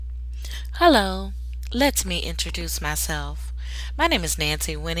Hello, let me introduce myself. My name is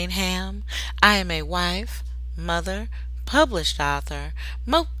Nancy Winningham. I am a wife, mother, published author,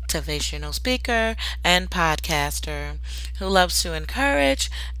 motivational speaker, and podcaster who loves to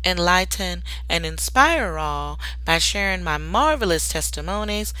encourage, enlighten, and inspire all by sharing my marvelous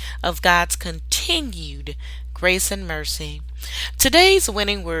testimonies of God's continued grace and mercy. Today's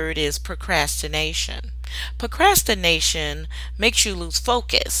winning word is procrastination. Procrastination makes you lose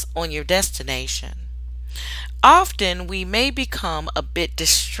focus on your destination. Often we may become a bit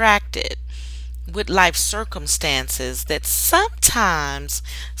distracted with life circumstances that sometimes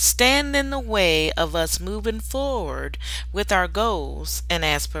stand in the way of us moving forward with our goals and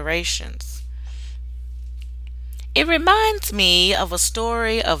aspirations. It reminds me of a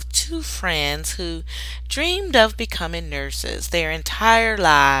story of two friends who dreamed of becoming nurses their entire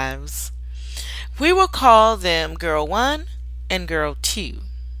lives. We will call them Girl 1 and Girl 2.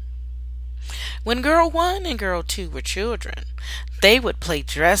 When Girl 1 and Girl 2 were children, they would play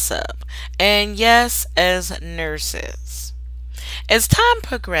dress up, and yes, as nurses. As time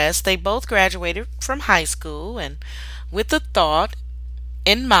progressed, they both graduated from high school, and with the thought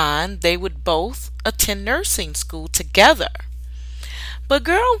in mind, they would both attend nursing school together. But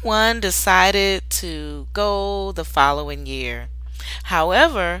Girl 1 decided to go the following year.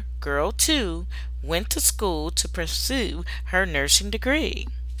 However, Girl 2 went to school to pursue her nursing degree.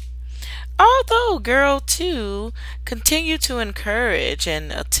 Although Girl 2 continued to encourage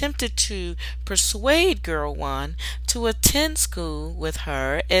and attempted to persuade Girl 1 to attend school with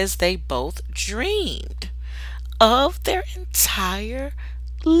her as they both dreamed of their entire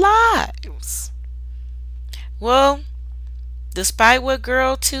lives. Well, despite what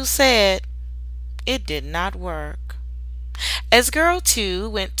Girl 2 said, it did not work. As Girl 2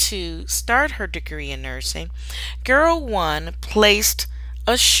 went to start her degree in nursing, Girl 1 placed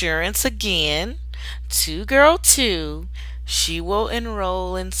assurance again to Girl 2 she will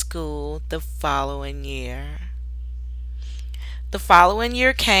enroll in school the following year. The following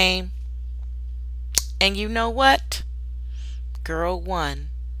year came, and you know what? Girl 1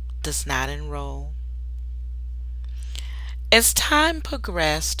 does not enroll. As time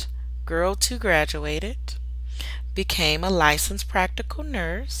progressed, Girl 2 graduated, became a licensed practical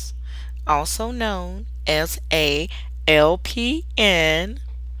nurse, also known as a LPN,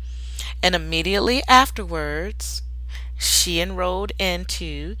 and immediately afterwards, she enrolled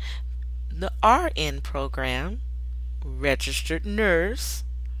into the RN program, registered nurse,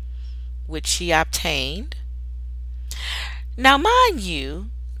 which she obtained. Now, mind you,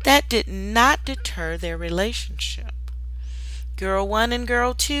 that did not deter their relationship. Girl 1 and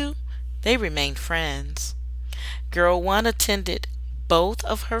Girl 2, they remained friends. Girl 1 attended both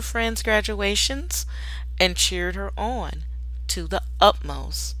of her friends' graduations and cheered her on to the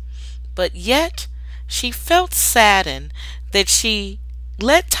utmost. But yet, she felt saddened that she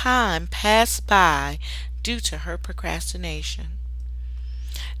let time pass by due to her procrastination.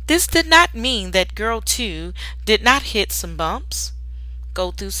 This did not mean that Girl 2 did not hit some bumps,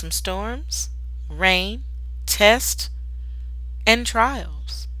 go through some storms, rain, tests, and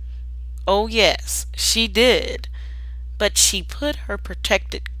trials. Oh, yes, she did. But she put her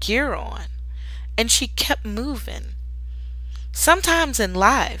protected gear on and she kept moving. Sometimes in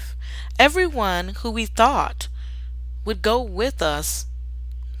life, everyone who we thought would go with us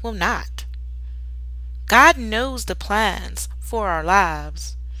will not. God knows the plans for our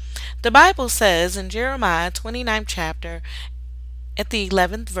lives. The Bible says in Jeremiah 29th chapter at the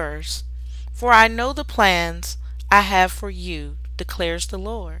 11th verse, "For I know the plans I have for you, declares the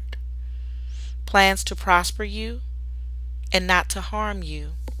Lord. Plans to prosper you and not to harm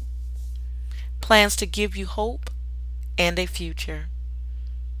you. Plans to give you hope and a future.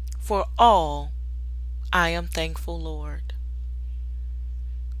 For all I am thankful, Lord."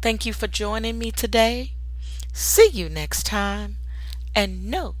 Thank you for joining me today. See you next time, and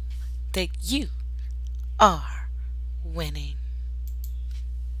know that you are winning.